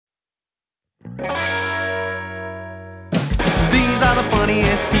These are the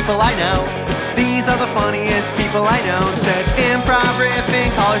funniest people I know. These are the funniest people I know. Said improv, riffing,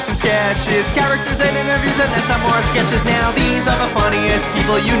 callers some sketches, characters and interviews, and then some more sketches. Now these are the funniest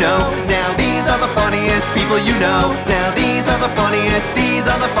people you know. Now these are the funniest people you know. Now these are the funniest. These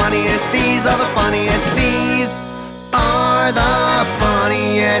are the funniest. These are the funniest. These are the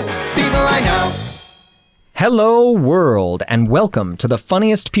funniest people I know. Hello, world, and welcome to the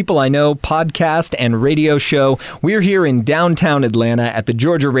Funniest People I Know podcast and radio show. We're here in downtown Atlanta at the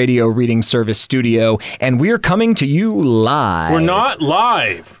Georgia Radio Reading Service studio, and we're coming to you live. We're not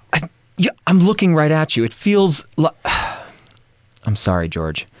live. I'm looking right at you. It feels I'm sorry,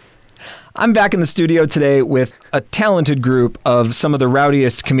 George. I'm back in the studio today with a talented group of some of the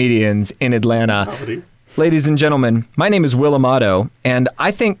rowdiest comedians in Atlanta. Howdy. Ladies and gentlemen, my name is Will Amato, and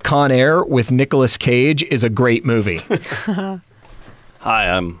I think Con Air with Nicolas Cage is a great movie. Hi,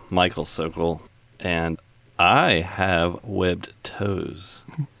 I'm Michael Sokol, and I have webbed toes.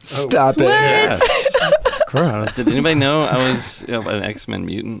 Stop it. Yes. Gross. Did anybody know I was an X-Men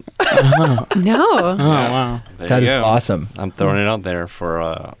mutant? No. Oh, wow. There That you is go. awesome. I'm throwing it out there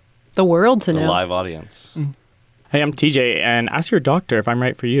for The world to the know. live audience. Hey, I'm TJ, and ask your doctor if I'm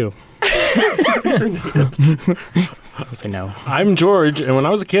right for you. I'll say no. I'm George, and when I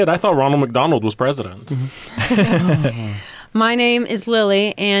was a kid, I thought Ronald McDonald was president. My name is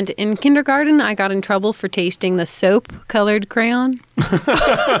Lily, and in kindergarten, I got in trouble for tasting the soap-colored crayon. What?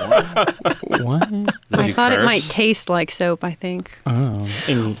 I thought it curse? might taste like soap, I think. Oh.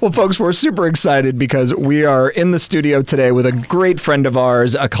 Well, folks, we're super excited because we are in the studio today with a great friend of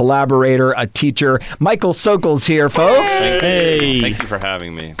ours, a collaborator, a teacher. Michael Sokol's here, folks. Hey. Thank you for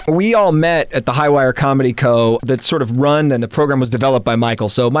having me. We all met at the Highwire Comedy Co. that's sort of run, and the program was developed by Michael.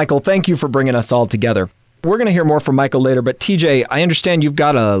 So, Michael, thank you for bringing us all together. We're going to hear more from Michael later, but TJ, I understand you've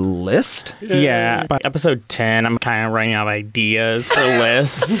got a list? Yeah, by episode 10, I'm kind of running out of ideas for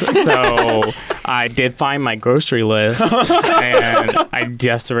lists. So I did find my grocery list, and I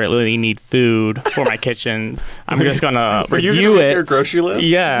desperately need food for my kitchen. I'm just going to review it. Your grocery list?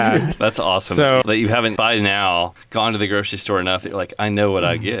 Yeah. That's awesome. So- that you haven't by now gone to the grocery store enough that you're like, I know what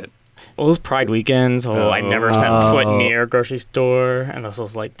I get. Well, it was Pride weekend, so I never set foot near a grocery store. And this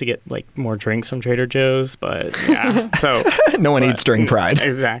was like to get like more drinks from Trader Joe's, but yeah. So No one eats during Pride.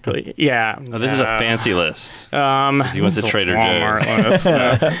 exactly, yeah. Oh, this is a fancy list. You you went to Trader Joe's.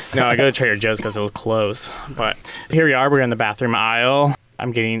 No, I go to Trader Joe's because it was close. But here we are. We're in the bathroom aisle.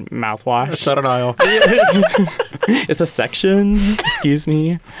 I'm getting mouthwash. It's not an aisle. It's a section. Excuse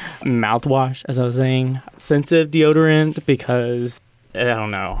me. Mouthwash, as I was saying. Sensitive deodorant because I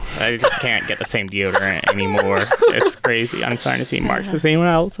don't know. I just can't get the same deodorant anymore. It's crazy. I'm starting to see marks. Does anyone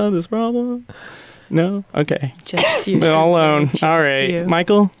else have this problem? No? Okay. Just you. They're all alone. Just All right. you.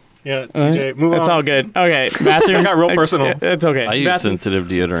 Michael? Yeah, TJ, move on. It's all good. Okay. Bathroom. I got real personal. It's okay. I use Bathroom. sensitive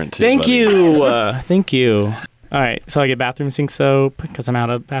deodorant too. Thank buddy. you. Thank you. All right. So I get bathroom sink soap because I'm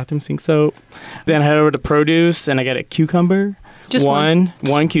out of bathroom sink soap. Then I head over to produce and I get a cucumber. Just one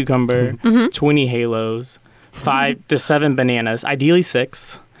cucumber, 20 halos, 5 to 7 bananas, ideally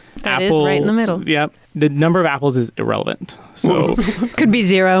 6. That is right in the middle. Yep. The number of apples is irrelevant. So Could be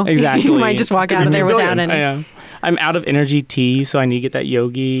 0. Exactly. You might just walk out of there without any. I am. I'm out of energy tea, so I need to get that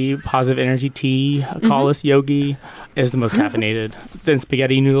yogi, positive energy tea. Call us yogi is the most caffeinated. Then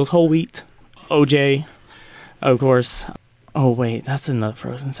spaghetti noodles, whole wheat, OJ, of course. Oh, wait, that's in the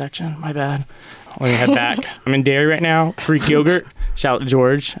frozen section. My bad. Let me head back. I'm in dairy right now. Greek yogurt. Shout out to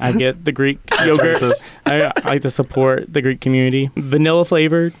George. I get the Greek yogurt. racist. I like to support the Greek community. Vanilla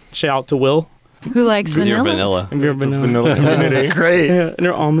flavored. Shout out to Will. Who likes With your vanilla? vanilla. Your vanilla. Vanilla community. Great. Yeah, and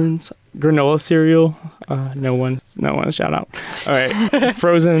their almonds. Granola cereal. No one. Shout out. All right.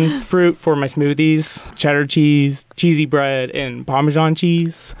 Frozen fruit for my smoothies. Cheddar cheese, cheesy bread, and Parmesan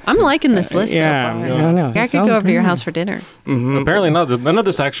cheese. I'm liking this list yeah, so far. I don't know. I could go over to your house for dinner. Apparently not. None of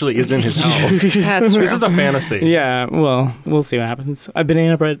this actually is in his house. That's true. This is a fantasy. Yeah, well, we'll see what happens. A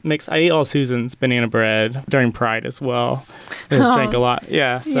banana bread mix. I ate all Susan's banana bread during Pride as well. I just drank a lot.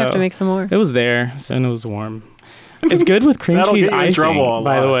 Yeah, so You have to make some more. it was there, so and it was warm. It's good with cream That'll cheese get you in icing, trouble a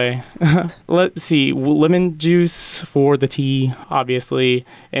by the lot. way. Let's see. Lemon juice for the tea, obviously,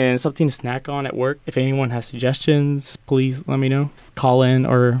 and something to snack on at work. If anyone has suggestions, please let me know. Call in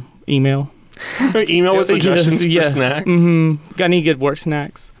or email. Email with suggestions for snacks. Got any good work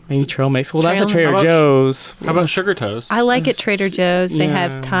snacks? Maybe trail mix. Well, that's Trail a Trader How about- Joe's. How about sugar toast? I like at Trader Joe's. They Yeah.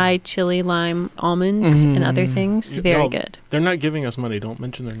 have Thai chili lime almonds and other things. Very No, good. They're not giving us money. Don't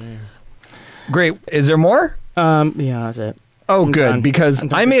mention their name. Great. Is there more? Yeah, that's it. Oh, I'm good, done. because I'm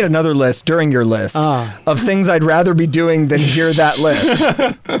done I for made another list during your list of things I'd rather be doing than hear that list.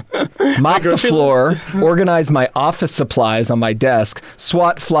 Mop the grocery floor, organize my office supplies on my desk,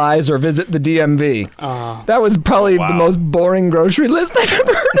 swat flies, or visit the DMV. That was probably the most boring grocery list I've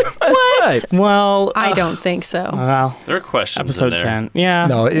ever heard in my life. Well, I don't think so. well, There are questions episode in there. 10. Yeah.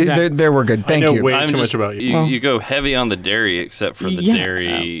 No, exactly. they were good. Thank I know you. way I'm too just- much about you. You go heavy on the dairy, except for the Yeah.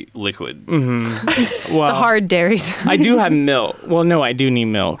 dairy liquid. Well, The hard dairies. I do have milk. Well, no, I do need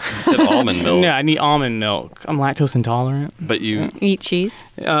milk. You said almond milk, No, I need almond milk. I'm lactose intolerant. but you Eat cheese.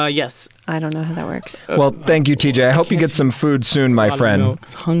 Yes. I don't know how that works. Well, thank you, TJ. I hope you get some food soon, my A lot of friend. milk.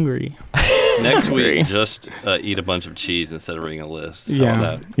 I'm hungry. next Hungry. week just eat a bunch of cheese instead of reading a list. How Yeah.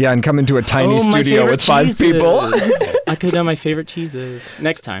 about that? Yeah, and come into a tiny my studio favorite with 5 people. cheeses. I could have done my favorite cheeses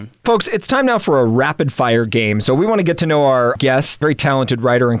next time. Folks, it's time now for a rapid fire game. So we want to get to know our guest, very talented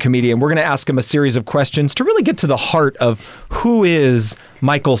writer and comedian. We're going to ask him a series of questions to really get to the heart of who is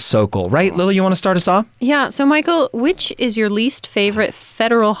Michael Sokol, right? Lily, you want to start us off? Yeah, so Michael, which is your least favorite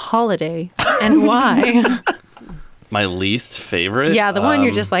federal holiday and why? My least favorite? Yeah, the one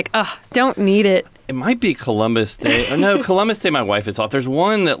you're just like, ugh, don't need it. It might be Columbus Day. Oh, no, Columbus Day, my wife is off. There's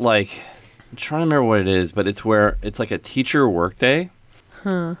one that, like, I'm trying to remember what it is, but it's where it's like a teacher work day.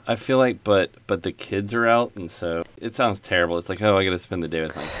 I feel like, but the kids are out, and so it sounds terrible. It's like, oh, I got to spend the day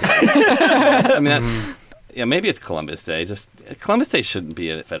with my kids. I mean, yeah, maybe it's Columbus Day. Just Columbus Day shouldn't be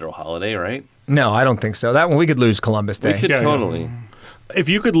a federal holiday, right? No, I don't think so. That one, we could lose Columbus Day. We could Yeah, totally. If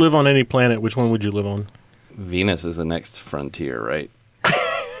you could live on any planet, which one would you live on? Venus is the next frontier, right?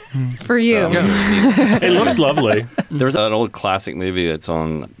 For you. It looks lovely. There's an old classic movie that's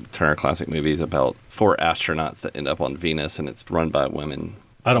on Turner Classic Movies about 4 astronauts that end up on Venus, and it's run by women.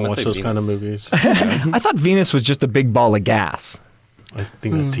 I don't I'm gonna watch say those Venus. kind of movies. I thought Venus was just a big ball of gas. I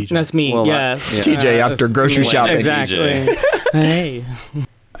think that's TJ. That's me. Well, yes. yeah. TJ after That's grocery me. shopping. Exactly. Hey.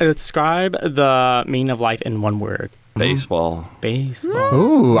 Describe the meaning of life in one word. Baseball. Baseball.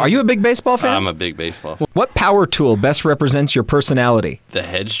 Ooh, are you a big baseball fan? I'm a big baseball fan. What power tool best represents your personality? The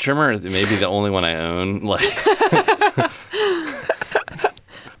hedge trimmer, maybe the only one I own. Like,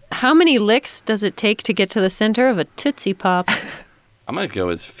 How many licks does it take to get to the center of a Tootsie Pop? I'm gonna go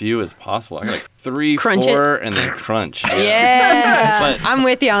as few as possible. I got like 3, Crunch 4, and then crunch. Yeah. But- I'm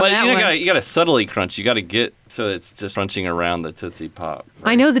with you on But that you one. gotta subtly crunch. You gotta get so it's just crunching around the Tootsie Pop.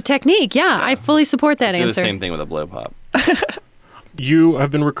 I know the technique. Yeah, I fully support that Do the answer. same thing with a blow pop. You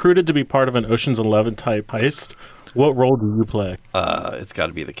have been recruited to be part of an Ocean's 11 type heist. What role do you play? It's got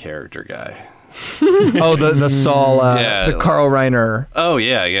to be the character guy. Oh, the Saul, Yeah. the Carl Reiner. Oh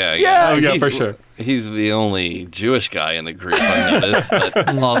yeah. Oh, yeah, for sure. He's the only Jewish guy in the group I noticed,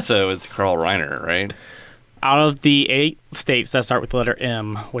 but also it's Carl Reiner, right? Out of the 8 states that start with the letter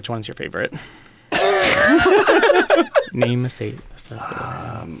M, which one's your favorite? Name a state that starts with the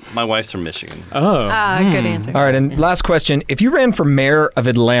letter M. My wife's from Michigan. Oh. Good answer. All right, and last question. If you ran for mayor of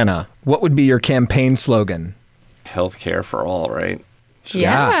Atlanta, what would be your campaign slogan? Healthcare for all, right?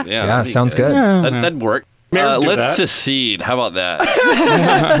 Yeah. Yeah, Yeah, that'd be sounds good. That'd work. Mayors do Let's that. secede. How about that?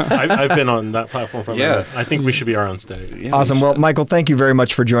 I've been on that platform for a minute. Yes. I think we should be our own state. Yeah, Awesome. we Well, should. Michael, thank you very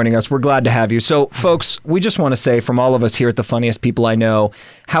much for joining us. We're glad to have you. So, folks, we just want to say from all of us here at The Funniest People I Know,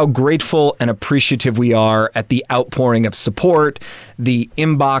 how grateful and appreciative we are at the outpouring of support. The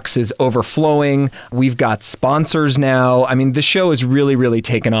inbox is overflowing. We've got sponsors now. I mean, the show is really, really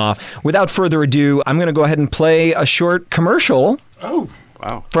taken off. Without further ado, I'm going to go ahead and play a short commercial Oh,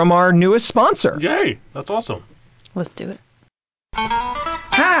 Wow. from our newest sponsor. yay. That's awesome. Let's do it.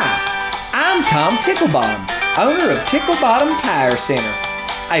 Hi, I'm Tom Ticklebottom, owner of Ticklebottom Tire Center.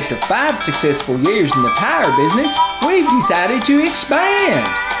 After 5 successful years in the tire business, we've decided to expand.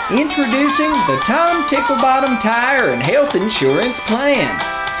 Introducing the Tom Ticklebottom Tire and Health Insurance Plan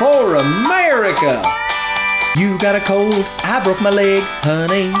for America. You got a cold, I broke my leg,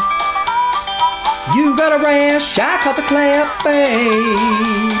 honey. You got a rash, I caught the clap,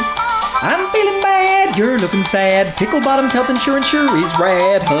 babe. I'm feeling bad, you're looking sad. Tickle Bottom's health insurance sure is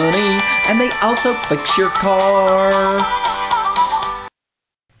rad, honey. And they also fix your car.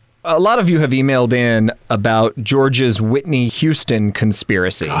 A lot of you have emailed in about Georgia's Whitney Houston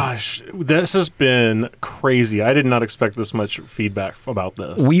conspiracy. Gosh, this has been crazy. I did not expect this much feedback about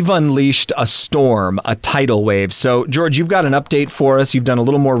this. We've unleashed a storm, a tidal wave. So, George, you've got an update for us. You've done a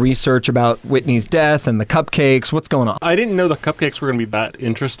little more research about Whitney's death and the cupcakes. What's going on? I didn't know the cupcakes were going to be that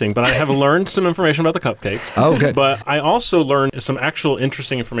interesting, but I have learned some information about the cupcakes. Oh, good. But I also learned some actual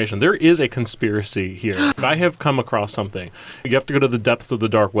interesting information. There is a conspiracy here. I have come across something. You have to go to the depths of the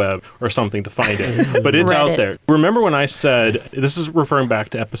dark web or something to find it, but it's out Reddit. there. Remember when I said, this is referring back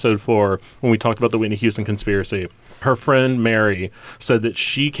to episode 4 when we talked about the Whitney Houston conspiracy. Her friend Mary said that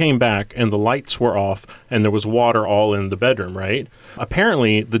she came back and the lights were off and there was water all in the bedroom, right?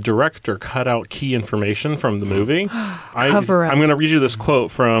 Apparently, the director cut out key information from the movie. I'm going to read you this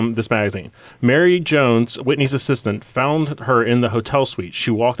quote from this magazine. Mary Jones, Whitney's assistant, found her in the hotel suite. She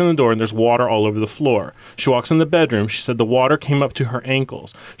walked in the door and there's water all over the floor. She walks in the bedroom. She said the water came up to her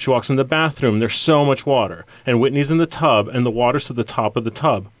ankles. She walks in the bathroom. There's so much water. And Whitney's in the tub and the water's to the top of the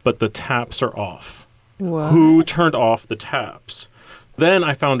tub, but the taps are off. What? Who turned off the taps? Then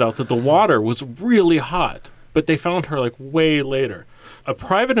I found out that the water was really hot, but they found her like way later. A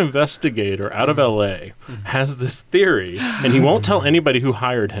private investigator out of LA has this theory, and he won't tell anybody who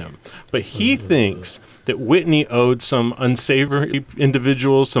hired him, but he thinks that Whitney owed some unsavory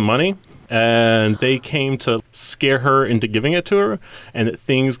individuals some money, and they came to scare her into giving it to her, and that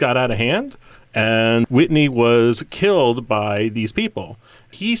things got out of hand, and Whitney was killed by these people.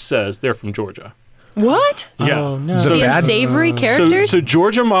 He says they're from Georgia. What? Yeah. Oh, no. The unsavory characters? So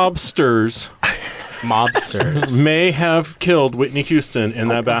Georgia mobsters may have killed Whitney Houston in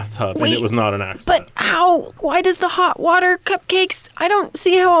that bathtub, and it was not an accident. But how? Why does the hot water cupcakes? I don't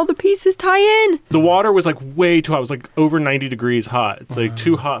see how all the pieces tie in. The water was like way too hot. It was like over 90 degrees hot. It's like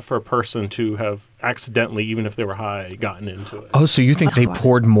too hot for a person to have accidentally, even if they were high, gotten into it. Oh, so you think they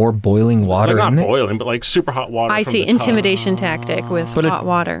poured more boiling water Like, in not it? boiling, but like super hot water. I from see. the tub. Intimidation tactic with hot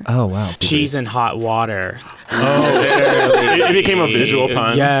water. Oh, wow. Cheese and hot water. It became a visual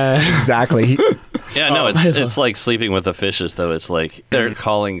pun. Yeah. Exactly. Yeah, no, it's like sleeping with the fishes, though. It's like they're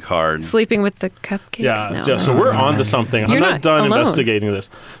calling cards. Sleeping with the cupcakes? Yeah, No. so we're on to something. You're I'm not not done alone. investigating this.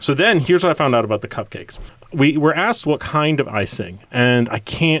 So then here's what I found out about the cupcakes. We were asked what kind of icing, and I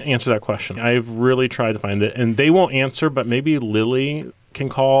can't answer that question. I've really tried to find it, and they won't answer, but maybe Lily can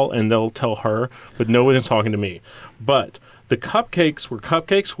call and they'll tell her, but no one is talking to me. But the cupcakes were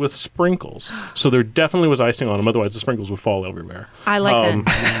cupcakes with sprinkles, so there definitely was icing on them, otherwise the sprinkles would fall everywhere. I like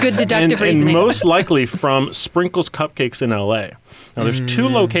that. Good deductive and reasoning. most likely from Sprinkles Cupcakes in LA. Now, there's two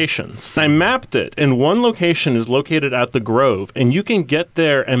locations. I mapped it, and one location is located at the Grove, and you can get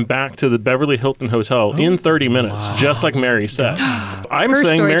there and back to the Beverly Hilton Hotel in 30 minutes, just like Mary said. I'm Her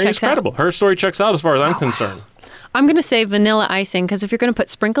saying story Mary's checks out. credible. Her story checks out as far as I'm concerned. I'm going to say vanilla icing because if you're going to put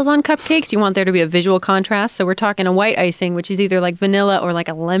sprinkles on cupcakes, you want there to be a visual contrast. So we're talking a white icing, which is either like vanilla or like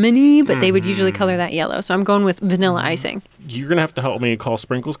a lemony, but they would usually color that yellow. So I'm going with vanilla icing. You're going to have to help me call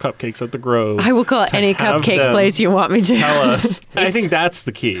Sprinkles Cupcakes at the Grove. I will call to any have cupcake them place you want me to. Tell us. I think that's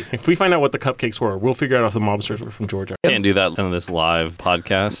the key. If we find out what the cupcakes were, we'll figure out if the mobsters were from Georgia. Can't do that on this live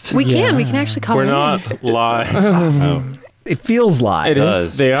podcast. We can actually call We're in. not live. Oh. It feels live. It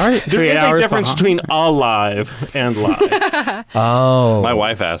does. is. They are. There is a difference between alive and live. Oh. My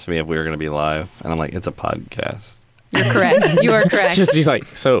wife asked me if we were going to be live, and I'm like, it's a podcast. You're correct. You are correct. She's like,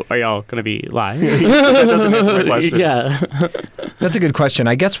 so are y'all going to be live? That doesn't answer my question. Yeah. That's a good question.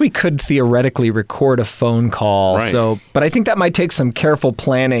 I guess we could theoretically record a phone call. Right. But I think that might take some careful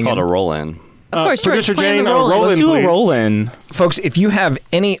planning. It's called a roll-in. Of course, George, Producer plan Jane, the roll. roll Let's in, do a please. roll-in. Folks, if you have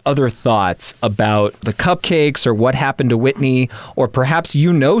any other thoughts about the cupcakes or what happened to Whitney, or perhaps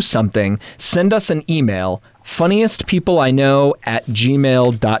you know something, send us an email,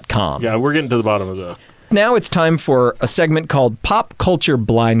 funniestpeopleiknow@gmail.com. Yeah, we're getting to the bottom of this. Now it's time for a segment called Pop Culture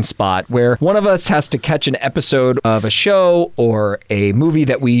Blind Spot, where one of us has to catch an episode of a show or a movie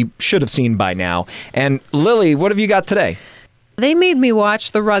that we should have seen by now. And Lily, what have you got today? They made me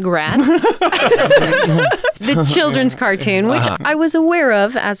watch the Rugrats, the children's cartoon, which I was aware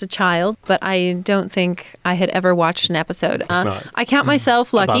of as a child, but I don't think I had ever watched an episode. not. I count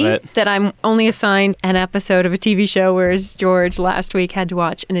myself lucky it. that I'm only assigned an episode of a TV show, whereas George last week had to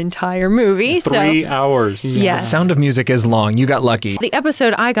watch an entire movie. 3 hours. Yes. Sound of Music is long. You got lucky. The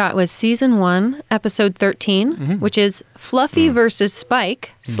episode I got was season 1, episode 13, which is Fluffy versus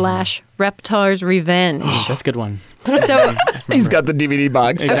Spike / Reptar's Revenge. That's a good one. So He's got the DVD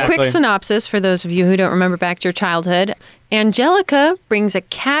box. a quick Exactly. synopsis for those of you who don't remember back to your childhood. Angelica brings a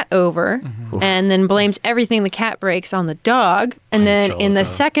cat over and then blames everything the cat breaks on the dog. And then in the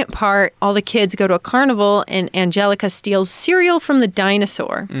second part, all the kids go to a carnival and Angelica steals cereal from the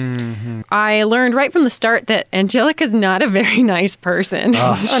dinosaur. I learned right from the start that Angelica's not a very nice person.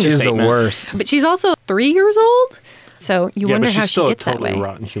 She's the Understatement. worst. But she's also 3 years old. So you Yeah, wonder but how she's she still a gets that totally way.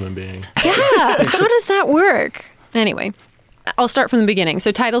 rotten human being. Yeah, how does that work? Anyway, I'll start from the beginning.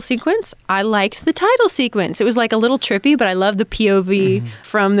 So title sequence, I liked the title sequence. It was like a little trippy, but I love the POV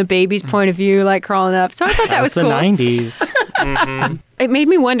from the baby's point of view, like crawling up. So I thought that was the cool. 90s. It made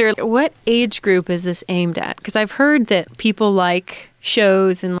me wonder, what age group is this aimed at? Because I've heard that people like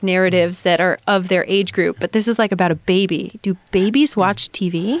shows and narratives that are of their age group, but this is like about a baby. Do babies watch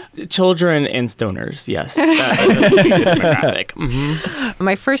TV? Children and stoners, yes. That's the demographic.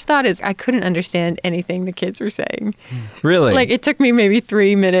 My first thought is I couldn't understand anything the kids were saying. Really? Like, it took me maybe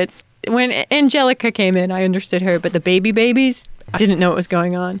 3 minutes. When Angelica came in, I understood her, but the babies, I didn't know what was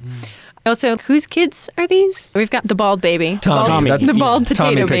going on. Also, whose kids are these? We've got the bald baby. Tommy. That's the bald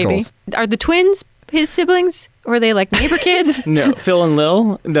Tommy potato baby. Pickles. Are the twins his siblings? Or are they like neighbor kids? No, Phil and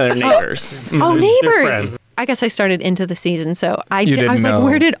Lil, they're neighbors. Oh, They're neighbors. friends. I guess I started into the season, so I You was didn't like, know.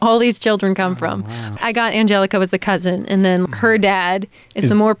 where did all these children come from? I got Angelica was the cousin, and then her dad is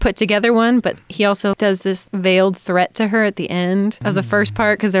the more put together one, but he also does this veiled threat to her at the end of the first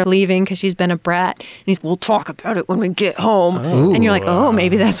part because they're leaving because she's been a brat. And he's, we'll talk about it when we get home. And you're like, oh,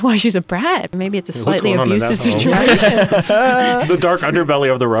 maybe that's why she's a brat. Maybe it's a slightly going on in abusive that home? situation. The dark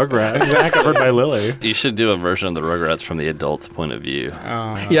underbelly of the Rugrats, discovered by Lily. You should do a version of the Rugrats from the adult's point of view.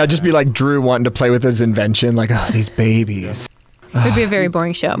 Yeah, just be like Drew wanting to play with his invention, like, oh, these babies. It would be a very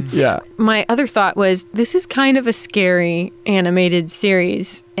boring show. Yeah. My other thought was, this is kind of a scary animated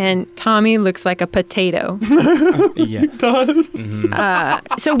series, and Tommy looks like a potato. Yes.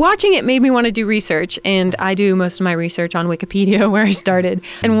 So watching it made me want to do research, and I do most of my research on Wikipedia, where I started.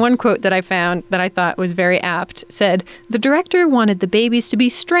 And one quote that I found that I thought was very apt said, the director wanted the babies to be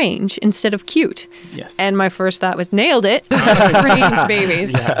strange instead of cute. Yes. And my first thought was, nailed it. Strange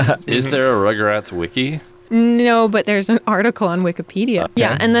babies. Is there a Rugrats wiki? No, but there's an article on Wikipedia.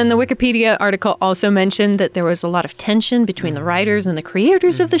 Yeah, and then the Wikipedia article also mentioned that there was a lot of tension between the writers and the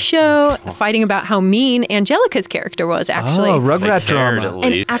creators of the show, fighting about how mean Angelica's character was, actually. Oh, Rugrat They cared, drama. at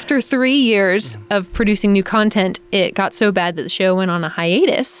And least. after 3 years of producing new content, it got so bad that the show went on a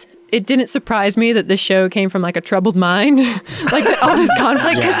hiatus. It didn't surprise me that the show came from like a troubled mind, like all this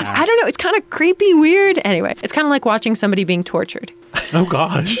conflict. 'Cause I don't know, it's kind of creepy, weird. Anyway, it's kind of like watching somebody being tortured. Oh,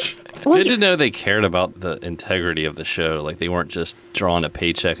 gosh. It's good to know they cared about the integrity of the show. Like they weren't just drawing a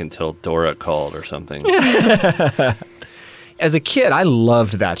paycheck until Dora called or something. As a kid, I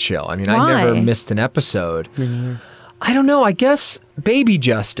loved that show. I mean, I Why? never missed an episode. I don't know. I guess Baby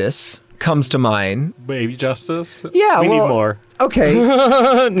Justice comes to mind. Baby Justice? Yeah, We need well- more. Okay.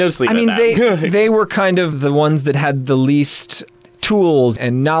 No sleep I mean, at that. they were kind of the ones that had the least tools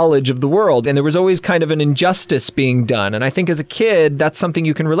and knowledge of the world, and there was always kind of an injustice being done. And I think as a kid, that's something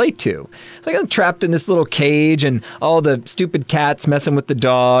you can relate to. It's like I'm trapped in this little cage, and all the stupid cats messing with the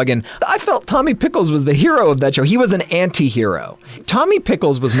dog. And I felt Tommy Pickles was the hero of that show. He was an anti-hero. Tommy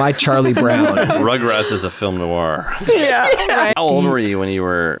Pickles was my Charlie Brown. Rugrats is a film noir. Right. How old were you when you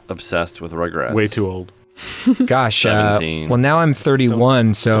were obsessed with Rugrats? Way too old. Gosh, 17. well, now I'm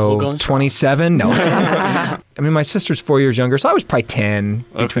 31, so so going strong. 27? No. I mean, my sister's 4 years younger, so I was probably 10,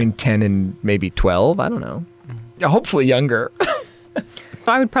 between 10 and maybe 12. I don't know. Yeah, hopefully younger.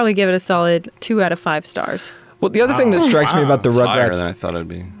 I would probably give it a solid 2 out of 5 stars. Well, the other thing that strikes me about the Higher Rugrats, than I thought it'd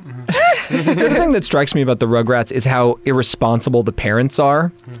be. the other thing that strikes me about the Rugrats is how irresponsible the parents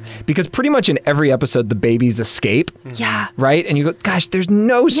are, because pretty much in every episode the babies escape, Yeah. right? And you go, gosh, there's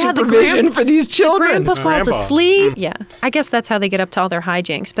no Yeah, the supervision for these children. Grandpa falls Grandpa. asleep. Yeah. I guess that's how they get up to all their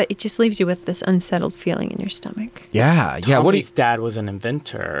hijinks, but it just leaves you with this unsettled feeling in your stomach. Yeah. What do you? Tommy's dad was an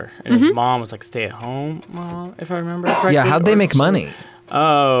inventor, and his mom was like stay-at-home mom, if I remember correctly. Yeah, how'd they or- make money?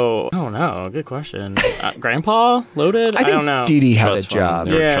 Oh, I don't know. Good question. Grandpa loaded? I think don't know. Dee Dee had a Trust fund. job.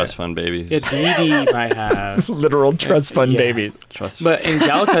 They were Yeah. trust fund babies. Yeah, Dee Dee might have. Literal trust fund Yes. babies. Trust But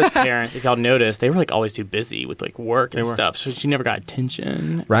Angelica's parents, if y'all noticed, they were like always too busy with like work and stuff, so she never got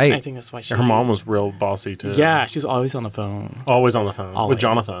attention. Right. And I think that's why she. Her mom was real bossy, too. Yeah, she was always on the phone. Always on the phone Always. with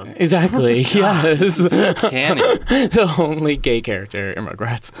Jonathan. Exactly. Yes. Canny. The only gay character in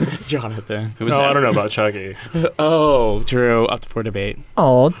Rugrats, Jonathan. Who was No, that? I don't know about Chucky. Oh, true. Up for debate.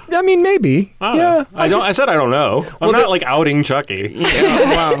 Oh, I mean, maybe. I don't Yeah. know. I said I don't know. I'm not like outing Chucky.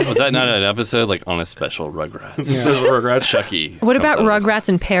 Wow. Was that not an episode like on a special Rugrats? There's Rugrats. Chucky. What about comes out. Rugrats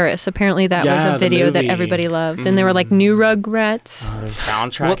in Paris? Apparently that was Yeah, a the video that movie. everybody loved. And they were like new Rugrats. Oh, there's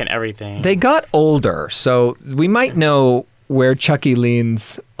soundtrack Well, and everything. They got older, so we might know where Chucky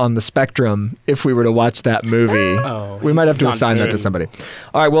leans on the spectrum if we were to watch that movie. Oh, We might have to he's on assign that to June. somebody.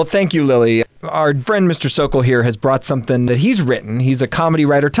 All right, well, thank you, Lily. Our friend Mr. Sokol here has brought something that he's written. He's a comedy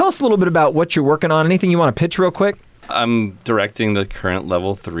writer. Tell us a little bit about what you're working on. Anything you want to pitch real quick? I'm directing the current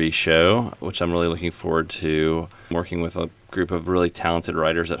Level 3 show, which I'm really looking forward to. I'm working with a group of really talented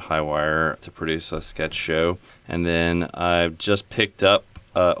writers at Highwire to produce a sketch show. And then I've just picked up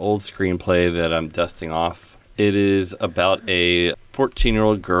an old screenplay that I'm dusting off. It is about a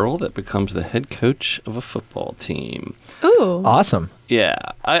 14-year-old girl that becomes the head coach of a football team. Ooh. Awesome. Yeah,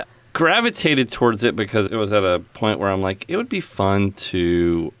 I gravitated towards it because it was at a point where I'm like, it would be fun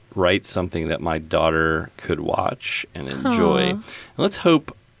to write something that my daughter could watch and enjoy. And let's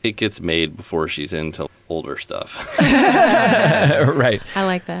hope it gets made before she's into older stuff. Right. I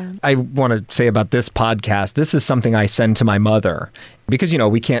like that. I want to say about this podcast, this is something I send to my mother because,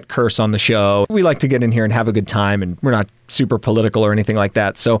 we can't curse on the show. We like to get in here and have a good time, and we're not super political or anything like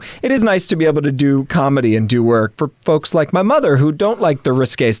that. So it is nice to be able to do comedy and do work for folks like my mother who don't like the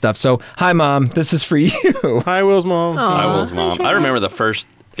risque stuff. So, hi, Mom. This is for you. Hi, Will's mom. Hi, Will's mom. I remember the first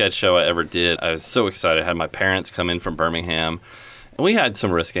sketch show I ever did. I was so excited. I had my parents come in from Birmingham. And we had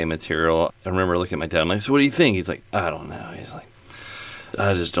some risque material. I remember looking at my dad. I'm like, so what do you think? He's like, I don't know. He's like,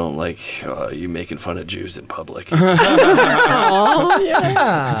 I just don't like you making fun of Jews in public. Oh,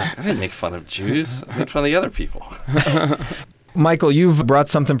 yeah. I didn't make fun of Jews. I made fun of the other people. Michael, you've brought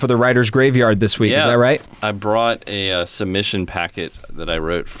something for the Writer's Graveyard this week. Is that right? I brought a submission packet that I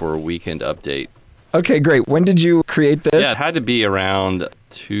wrote for Weekend Update. Okay, great. When did you create this? Yeah, it had to be around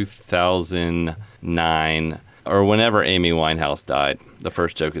 2009 or whenever Amy Winehouse died. The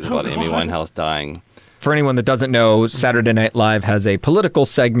first joke is about Amy Winehouse dying. For anyone that doesn't know, Saturday Night Live has a political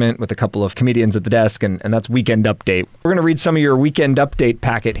segment with a couple of comedians at the desk, and that's Weekend Update. We're going to read some of your Weekend Update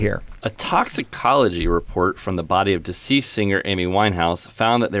packet here. A toxicology report from the body of deceased singer Amy Winehouse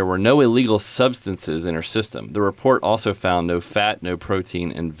found that there were no illegal substances in her system. The report also found no fat, no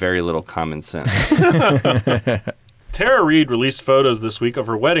protein, and very little common sense. Tara Reid released photos this week of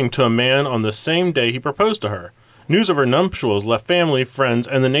her wedding to a man on the same day he proposed to her. News of her nuptials left family, friends,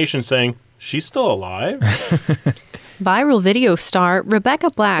 and the nation saying, she's still alive? Viral video star Rebecca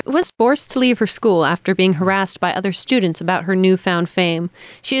Black was forced to leave her school after being harassed by other students about her newfound fame.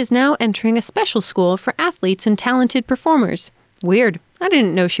 She is now entering a special school for athletes and talented performers. Weird. I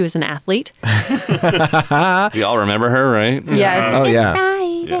didn't know she was an athlete. We all remember her, right? Yes. Oh, it's yeah.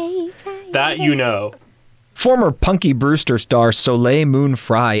 Friday. That you know. Former Punky Brewster star Soleil Moon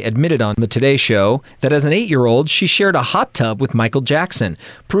Frye admitted on The Today Show that as an 8-year-old, she shared a hot tub with Michael Jackson,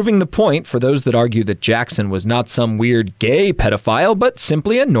 proving the point for those that argue that Jackson was not some weird gay pedophile, but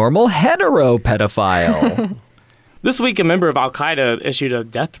simply a normal hetero pedophile. This week, a member of Al-Qaeda issued a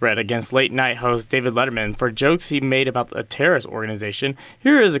death threat against late-night host David Letterman for jokes he made about a terrorist organization.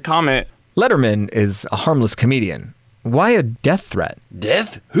 Here is a comment. Letterman is a harmless comedian. Why a death threat?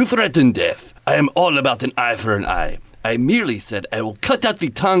 Death? Who threatened death? I am all about an eye for an eye. I merely said I will cut out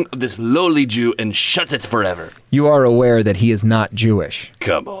the tongue of this lowly Jew and shut it forever. You are aware that he is not Jewish.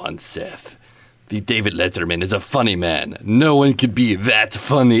 Come on, Seth. The David Letterman is a funny man. No one could be that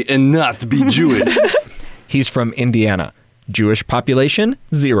funny and not be Jewish. He's from Indiana. Jewish population,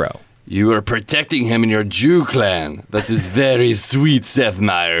 0. You are protecting him in your Jew clan. That is very sweet, Seth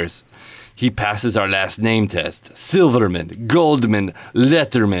Meyers. He passes our last name test. Silverman, Goldman,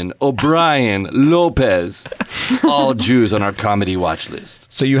 Letterman, O'Brien, Lopez. All Jews on our comedy watch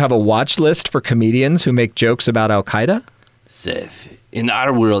list. So you have a watch list for comedians who make jokes about Al-Qaeda? Seth, in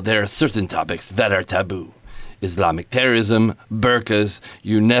our world there are certain topics that are taboo. Islamic terrorism, burqas.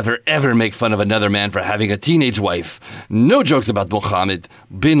 You never ever make fun of another man for having a teenage wife. No jokes about Mohammed,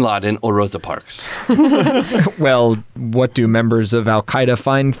 Bin Laden, or Rosa Parks. Well, what do members of Al-Qaeda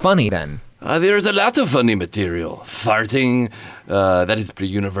find funny then? There's a lot of funny material. Farting, that is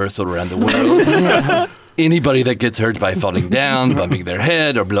pretty universal around the world. Anybody that gets hurt by falling down, bumping their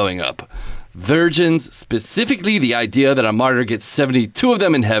head, or blowing up. Virgins, specifically the idea that a martyr gets 72 of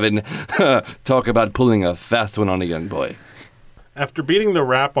them in heaven. Talk about pulling a fast one on a young boy. After beating the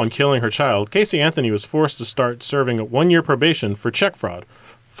rap on killing her child, Casey Anthony was forced to start serving a 1-year probation for check fraud.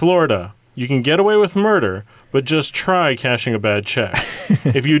 Florida, you can get away with murder, but just try cashing a bad check.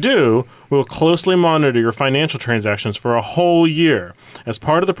 If you do, we'll closely monitor your financial transactions for a whole year. As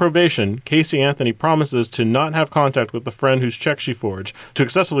part of the probation, Casey Anthony promises to not have contact with the friend whose check she forged, to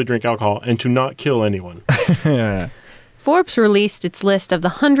excessively drink alcohol, and to not kill anyone. Forbes released its list of the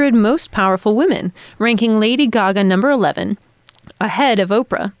 100 most powerful women, ranking Lady Gaga number 11, ahead of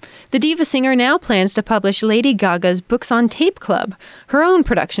Oprah. The diva singer now plans to publish Lady Gaga's Books on Tape Club, her own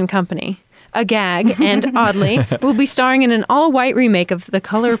production company. A gag, and oddly, will be starring in an all-white remake of The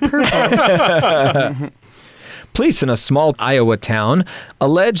Color Purple. Police in a small Iowa town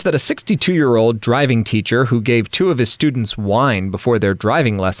allege that a 62-year-old driving teacher who gave 2 of his students wine before their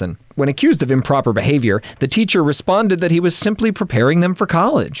driving lesson. When accused of improper behavior, the teacher responded that he was simply preparing them for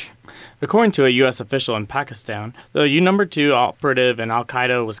college. According to a U.S. official in Pakistan, the No. 2 operative in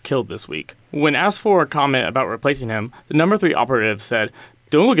Al-Qaeda was killed this week. When asked for a comment about replacing him, the No. 3 operative said,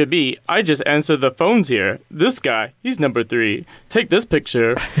 Don't look at me. I just answered the phones here. This guy, he's number 3. Take this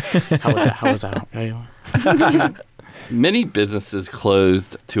picture. How was that? Many businesses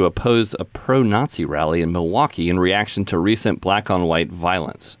closed to oppose a pro-Nazi rally in Milwaukee in reaction to recent black-on-white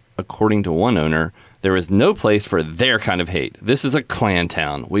violence. According to one owner, there is no place for their kind of hate. This is a Klan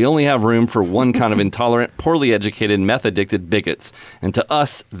town. We only have room for one kind of intolerant, poorly educated, meth-addicted bigots. And to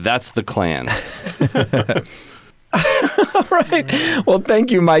us, that's the Klan. All right. Well,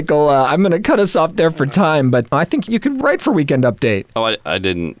 thank you, Michael. I'm going to cut us off there for time, but I think you could write for Weekend Update. Oh, I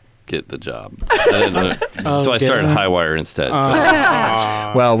didn't get the job. So I started Highwire instead.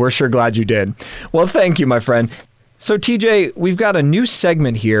 Well, we're sure glad you did. Well, thank you, my friend. So, TJ, we've got a new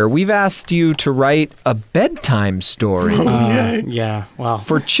segment here. We've asked you to write a bedtime story. Yeah, well.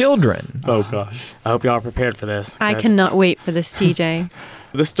 For children. Oh, gosh. I hope y'all are prepared for this. I cannot wait for this, TJ.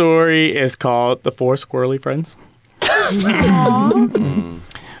 The story is called The 4 Squirrelly Friends.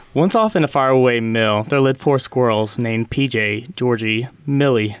 Once off in a faraway mill, there lived 4 squirrels named PJ, Georgie,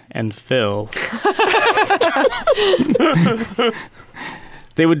 Millie, and Phil.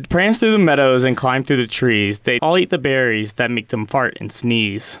 They would prance through the meadows and climb through the trees. They'd all eat the berries that make them fart and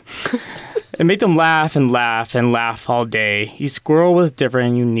sneeze. It made them laugh and laugh and laugh all day. Each squirrel was different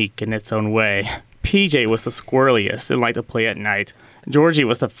and unique in its own way. PJ was the squirreliest and liked to play at night. Georgie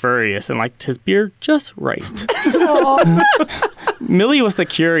was the furriest and liked his beard just right. Millie was the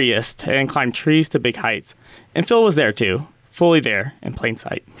curious and climbed trees to big heights. And Phil was there too, fully there in plain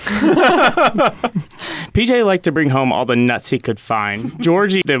sight. PJ liked to bring home all the nuts he could find.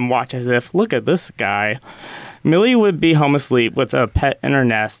 Georgie didn't watch as if, look at this guy. Millie would be home asleep with a pet in her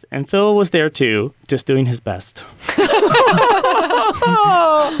nest, and Phil was there too, just doing his best.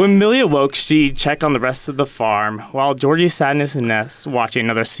 When Millie awoke, she'd check on the rest of the farm, while Georgie sat in his nest watching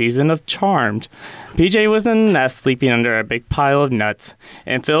another season of Charmed. PJ was in the nest sleeping under a big pile of nuts,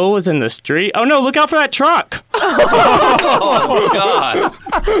 and Phil was in the street. Oh no, look out for that truck! Oh, God.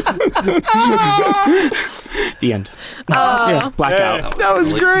 The end. Blackout. That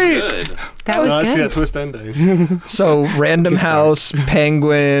was great. Good. That was I see good. that twist ending. So, Random House,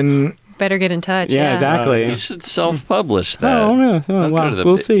 Penguin. Better get in touch. Yeah, exactly. You should self-publish that. Oh, no. Don't go Wow. to the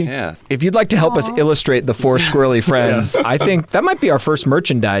We'll big- see. Yeah. If you'd like to help us illustrate the 4 Squirrely Friends, Yes. I think that might be our first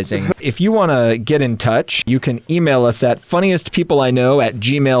merchandising. If you want to get in touch, you can email us at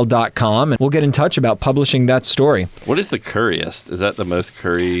funniestpeopleiknow@gmail.com, and we'll get in touch about publishing that story. What is the curriest? Is that the most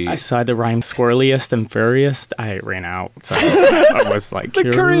curry? I saw the rhyme squirreliest and furriest. I ran out. So I was like,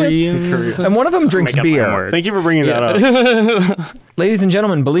 curious. And one of them drinks beer. Thank you for bringing that up. Ladies and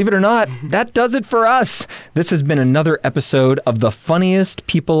gentlemen, believe it or not, that does it for us. This has been another episode of The Funniest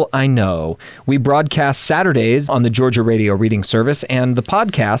People I Know. We broadcast Saturdays on the Georgia Radio Reading Service, and the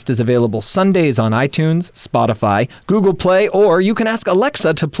podcast is available Sundays on iTunes, Spotify, Google Play, or you can ask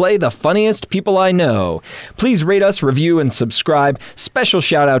Alexa to play The Funniest People I Know. Please rate us, review, and subscribe. Special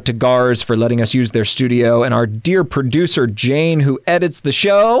shout out to Gars for letting us use their studio, and our dear producer, Jane, who edits the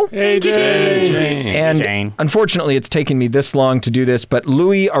show. Hey, Jane. And Jane. unfortunately, it's taken me this long to do this, but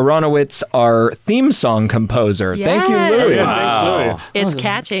Louis Aronowitz, our theme song composer. Thank you, Louis. Yes. Thanks, Louis. It's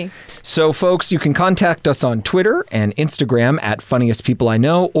catchy. So, folks, you can contact us on Twitter and Instagram at Funniest People I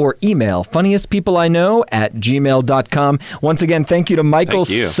Know, or email funniestpeopleiknow@gmail.com. Once again, thank you to Michael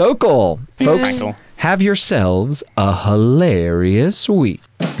Thank you. Sokol. Folks, Michael. have yourselves a hilarious week.